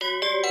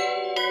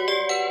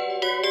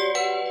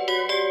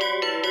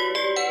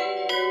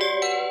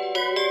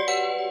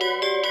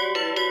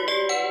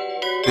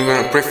We're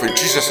gonna pray for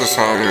Jesus or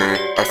something.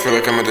 I feel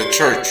like I'm at the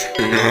church.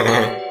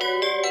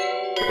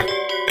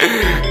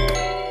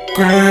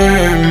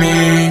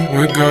 Grammy,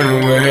 we're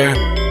gonna wear.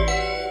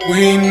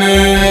 We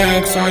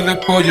next on the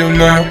podium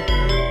now.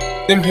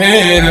 Them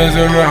haters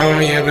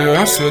around, yeah, they're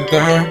also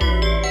down.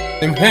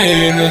 Them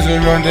haters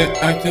around, they're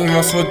acting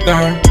also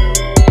down.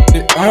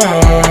 They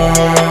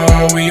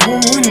are, we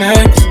who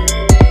next?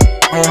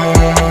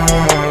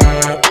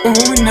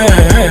 Who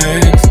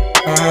next?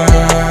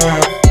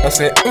 I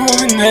said, who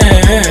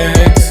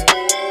next?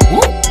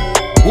 Whoop,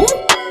 whoop.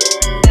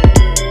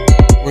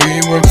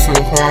 We work so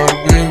hard,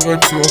 we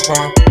work so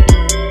hard.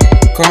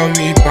 Call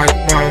me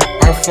Batman,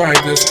 I fly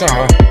the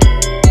star.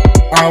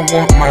 I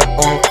want my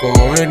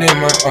uncle in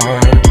my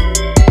arms.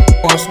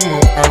 Or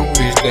smoke, I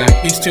wish that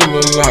he's still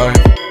alive.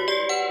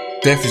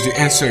 Death is the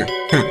answer,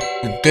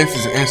 death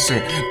is the answer.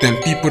 Them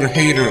people, the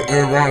hater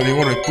around, they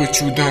wanna put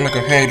you down like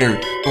a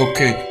hater.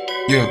 Okay,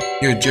 yeah,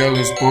 you're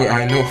jealous, boy,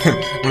 I know.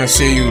 When I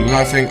say you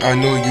laughing, I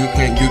know you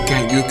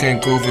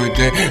can't go over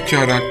there.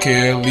 Shout out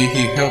KLE,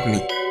 he helped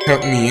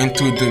me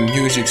into the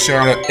music.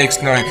 Shout out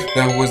X9,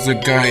 that was the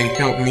guy, he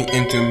helped me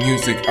into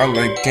music. I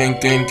like gang.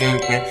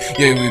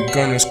 Yeah, we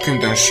gonna scream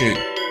that shit.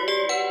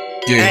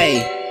 Yeah,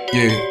 Hey,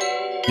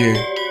 yeah,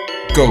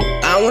 go.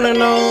 I wanna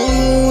know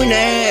who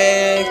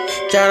next.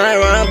 Try to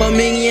run up a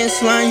million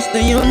slices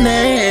to your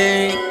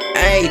neck.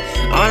 Hey,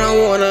 I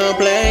don't wanna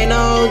play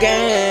no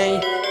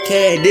game.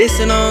 Can't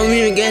dissing on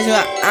me against you.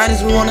 I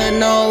just wanna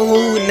know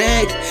who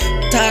next.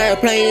 Tired of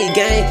playing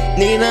game,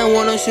 nigga don't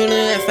wanna shoot in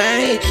that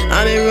face.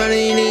 I been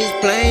running these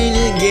planes,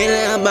 just get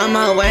up out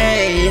my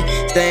way.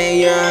 Stay in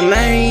your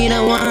lane,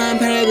 don't wanna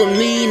play with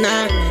me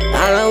now.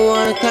 I don't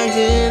wanna come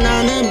to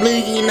on the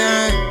bleaky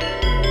now.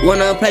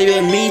 Wanna play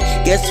with me,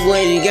 guess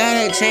what, you got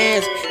a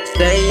chance.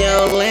 Stay in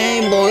your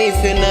lane, boy, you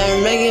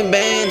finna make it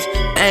bands.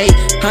 Ayy,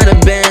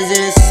 100 bands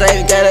in the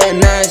safe, got a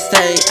nice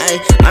stay. Ayy,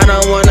 I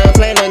don't wanna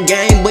play no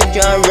game, but you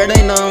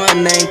already know my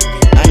name.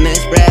 I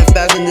next rap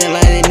fast